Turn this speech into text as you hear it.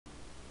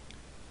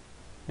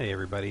Hey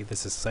everybody,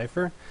 this is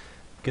Cypher.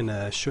 I'm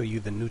gonna show you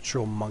the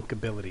neutral monk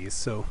abilities,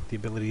 so the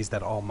abilities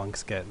that all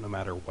monks get no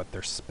matter what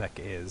their spec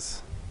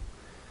is.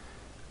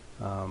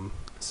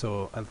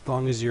 So as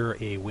long as you're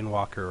a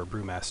Windwalker or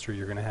Brewmaster,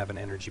 you're gonna have an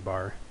energy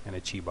bar and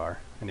a chi bar,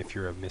 and if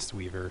you're a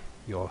Mistweaver,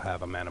 you'll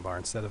have a mana bar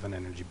instead of an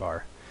energy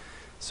bar.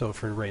 So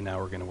for right now,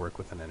 we're gonna work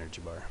with an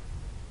energy bar.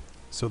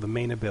 So the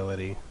main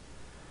ability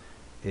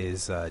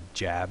is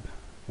Jab,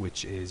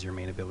 which is your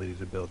main ability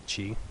to build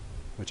chi,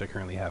 which I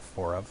currently have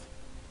 4 of.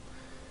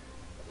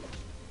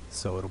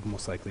 So it'll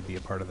most likely be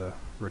a part of the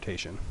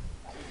rotation.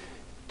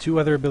 2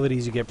 other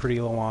abilities you get pretty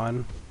low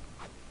on.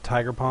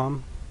 Tiger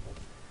Palm.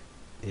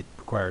 It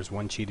requires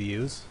 1 chi to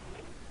use,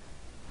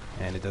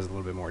 and it does a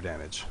little bit more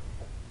damage.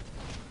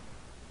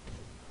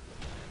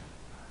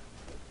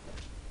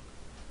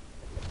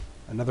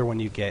 Another one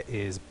you get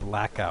is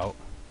Blackout.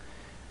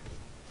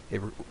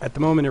 At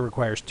the moment it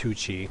requires 2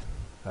 chi,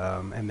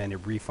 and then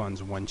it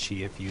refunds 1 chi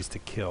if used to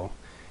kill.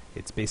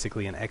 It's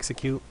basically an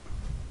execute,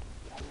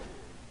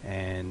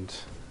 and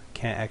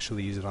can't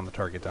actually use it on the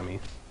target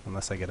dummy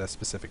unless I get a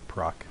specific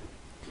proc.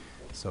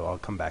 So I'll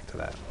come back to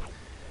that.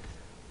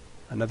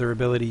 Another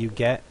ability you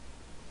get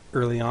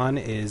early on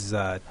is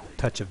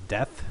Touch of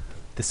Death.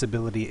 This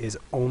ability is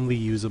only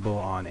usable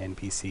on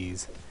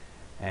NPCs,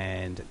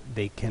 and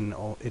they can.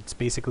 It's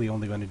basically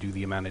only going to do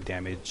the amount of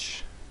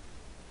damage.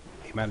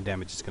 The amount of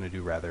damage it's going to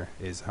do, rather,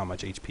 is how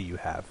much HP you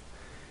have.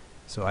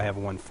 So I have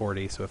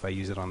 140. So if I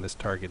use it on this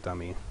target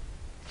dummy, it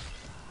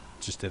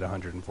just did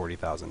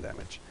 140,000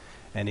 damage.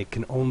 And it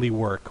can only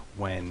work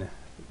when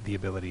the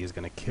ability is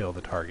going to kill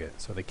the target,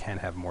 so they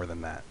can't have more than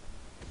that.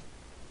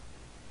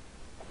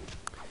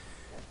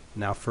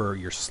 Now for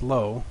your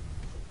slow,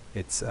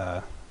 it's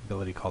an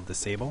ability called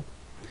Disable.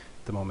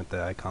 At the moment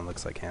the icon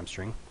looks like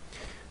hamstring.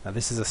 Now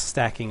this is a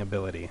stacking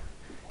ability.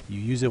 You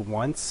use it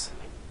once,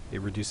 it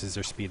reduces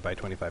their speed by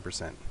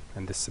 25%,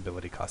 and this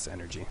ability costs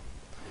energy.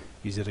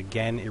 Use it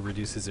again, it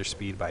reduces their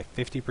speed by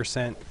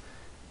 50%,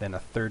 then a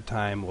third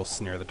time will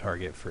snare the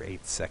target for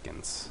 8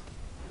 seconds.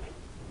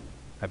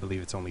 I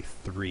believe it's only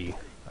 3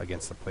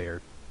 against the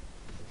player.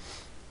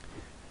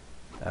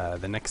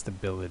 The next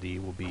ability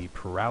will be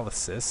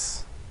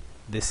Paralysis.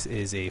 This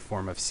is a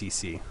form of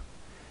CC.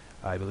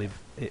 I believe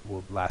it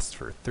will last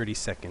for 30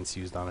 seconds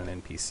used on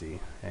an NPC,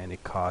 and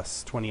it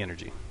costs 20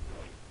 energy.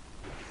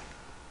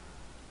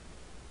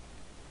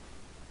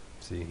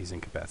 See, he's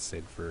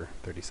incapacitated for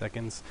 30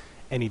 seconds.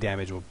 Any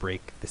damage will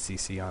break the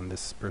CC on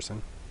this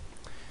person.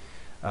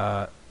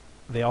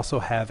 They also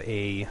have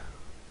a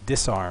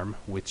Disarm,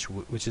 which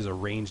is a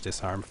range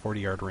disarm,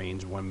 40-yard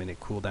range, 1 minute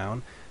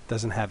cooldown.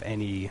 Doesn't have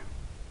any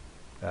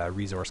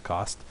resource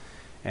cost,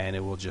 and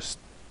it will just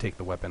take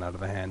the weapon out of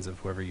the hands of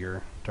whoever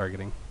you're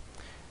targeting.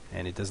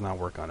 And it does not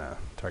work on a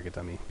target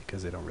dummy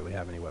because they don't really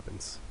have any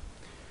weapons.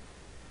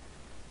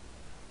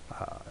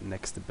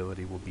 Next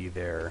ability will be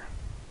their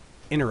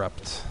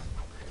Interrupt.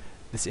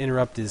 This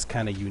Interrupt is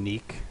kind of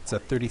unique. It's a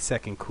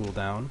 30-second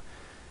cooldown,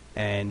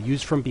 and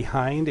used from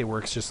behind, it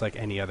works just like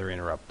any other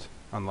Interrupt.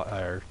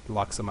 Or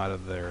locks them out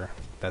of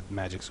that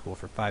magic school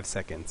for 5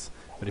 seconds.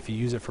 But if you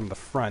use it from the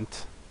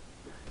front,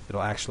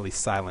 it'll actually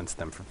silence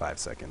them for 5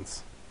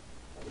 seconds.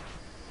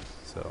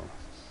 So,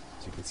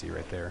 as you can see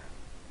right there,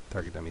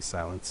 target dummy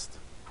silenced.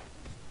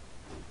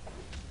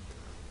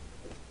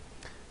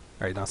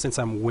 Alright, now since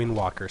I'm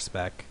Windwalker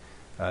spec,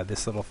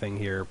 this little thing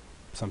here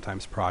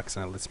sometimes procs,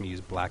 and it lets me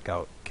use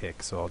Blackout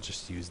Kick, so I'll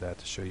just use that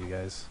to show you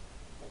guys.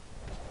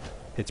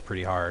 Hits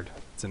pretty hard.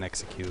 It's an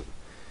execute.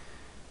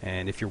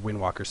 And if you're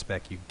Windwalker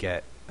spec, you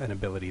get an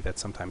ability that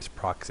sometimes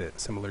procs it,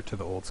 similar to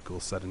the old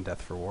school Sudden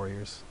Death for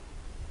Warriors.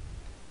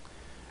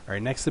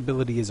 Alright, next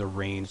ability is a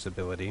ranged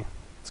ability.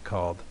 It's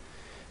called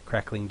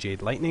Crackling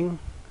Jade Lightning.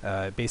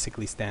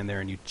 Basically stand there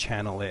and you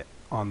channel it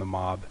on the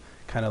mob.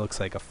 Kind of looks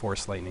like a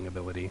Force Lightning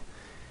ability.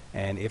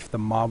 And if the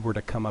mob were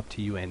to come up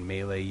to you and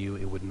melee you,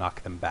 it would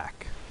knock them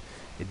back.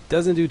 It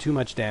doesn't do too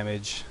much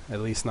damage, at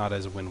least not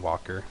as a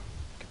Windwalker,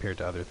 compared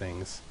to other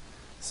things.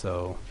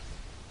 So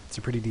it's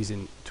a pretty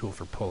decent tool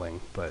for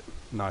pulling, but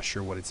not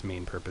sure what its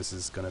main purpose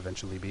is going to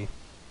eventually be.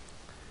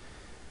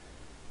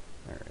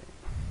 Alright.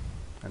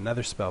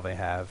 Another spell they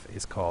have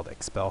is called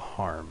Expel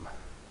Harm,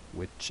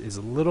 which is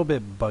a little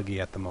bit buggy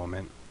at the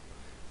moment,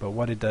 but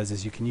what it does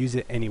is you can use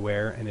it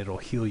anywhere and it'll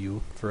heal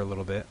you for a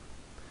little bit.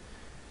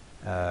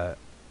 And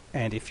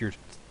if you're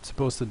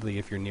supposedly,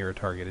 if you're near a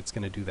target, it's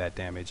going to do that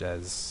damage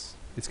as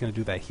it's going to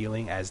do that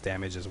healing as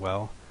damage as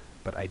well,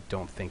 but I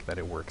don't think that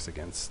it works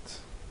against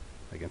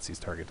these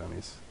target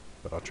dummies.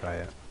 But I'll try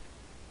it.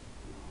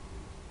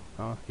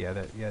 Oh, yeah,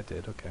 it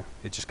did. Okay.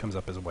 It just comes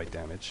up as white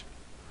damage.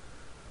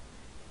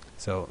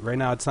 So right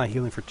now it's not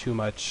healing for too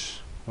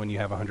much when you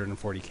have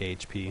 140k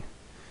HP,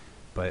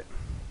 but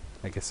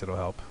I guess it'll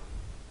help.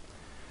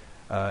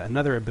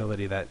 Another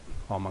ability that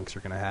all monks are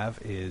going to have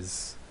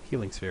is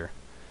Healing Sphere.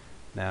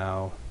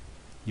 Now,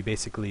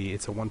 it's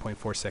a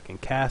 1.4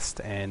 second cast,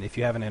 and if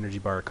you have an energy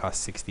bar, it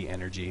costs 60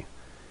 energy,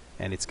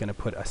 and it's going to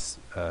put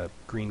a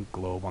green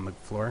globe on the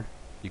floor.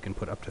 You can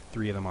put up to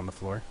 3 of them on the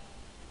floor,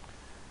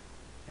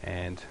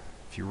 and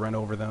if you run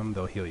over them,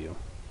 they'll heal you.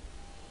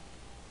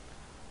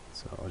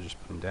 So I'll just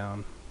put them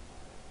down.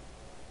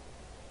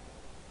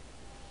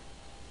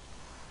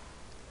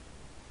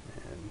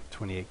 And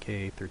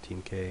 28k,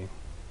 13k,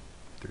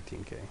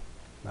 13k.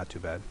 Not too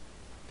bad.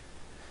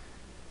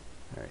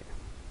 Alright.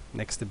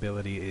 Next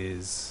ability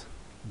is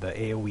the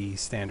AoE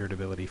standard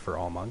ability for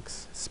all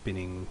monks,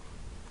 Spinning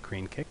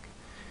Crane Kick.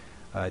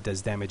 It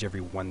does damage every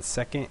 1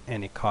 second,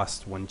 and it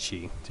costs 1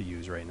 chi to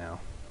use right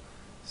now.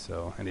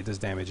 So, and it does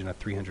damage in a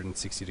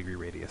 360-degree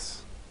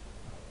radius.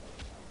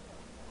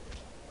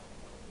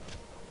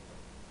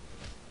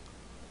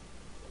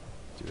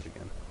 Do it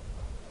again.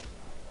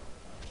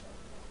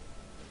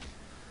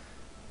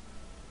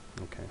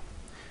 Okay.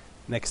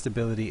 Next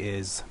ability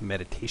is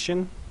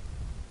Meditation.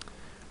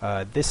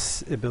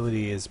 This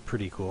ability is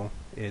pretty cool.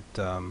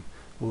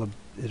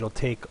 It'll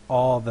take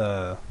all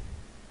the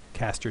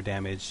caster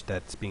damage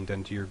that's being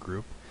done to your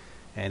group,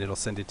 and it'll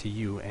send it to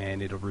you,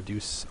 and it'll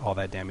reduce all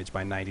that damage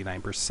by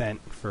 99%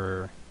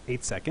 for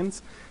 8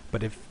 seconds.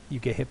 But if you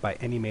get hit by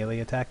any melee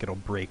attack, it'll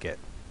break it.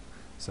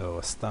 So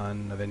a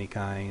stun of any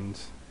kind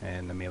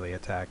and a melee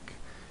attack,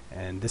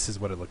 and this is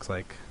what it looks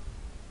like.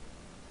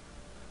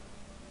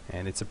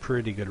 And it's a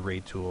pretty good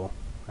raid tool,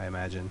 I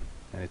imagine,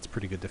 and it's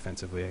pretty good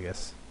defensively, I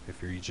guess,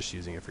 if you're just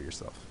using it for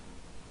yourself.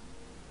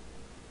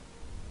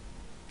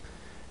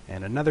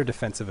 And another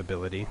defensive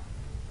ability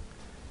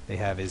they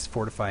have is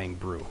Fortifying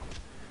Brew.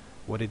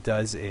 What it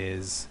does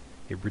is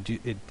it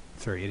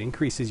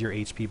increases your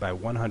HP by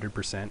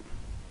 100%,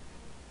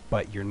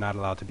 but you're not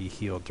allowed to be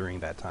healed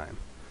during that time.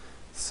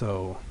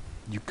 So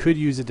you could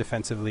use it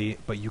defensively,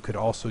 but you could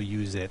also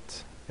use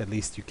it, at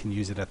least you can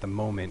use it at the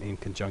moment, in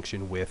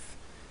conjunction with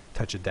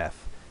Touch of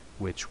Death,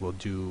 which will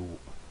do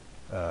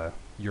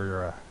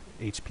your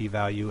HP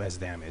value as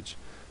damage.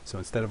 So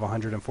instead of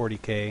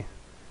 140k,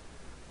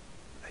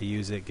 I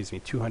use it, gives me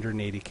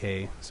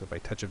 280k. So if I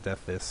Touch of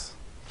Death this,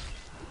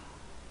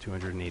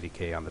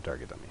 280k on the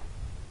target dummy.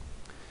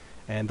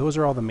 And those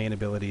are all the main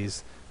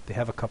abilities. They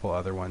have a couple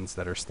other ones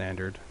that are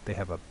standard. They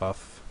have a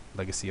buff,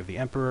 Legacy of the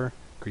Emperor,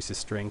 increases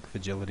strength,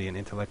 agility, and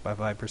intellect by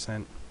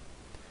 5%.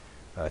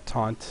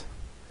 Taunt,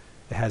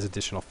 it has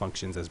additional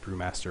functions as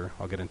Brewmaster.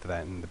 I'll get into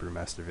that in the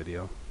Brewmaster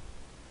video.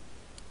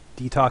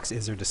 Detox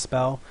is their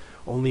Dispel.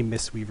 Only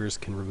Mistweavers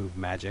can remove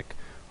magic.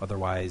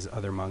 Otherwise,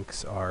 other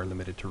monks are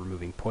limited to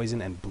removing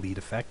poison and bleed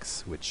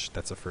effects, which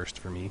that's a first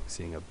for me,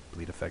 seeing a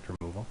bleed effect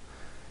removal.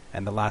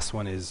 And the last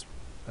one is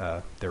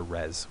their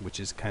Res, which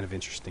is kind of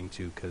interesting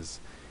too, because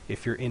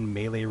if you're in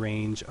melee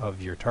range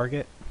of your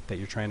target that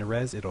you're trying to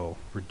res, it'll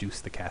reduce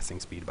the casting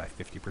speed by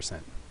 50%.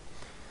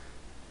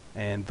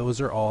 And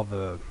those are all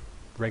the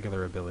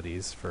regular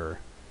abilities for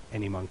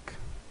any monk,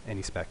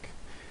 any spec.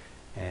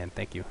 And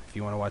thank you. If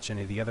you want to watch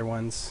any of the other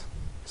ones,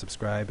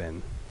 subscribe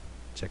and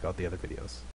check out the other videos.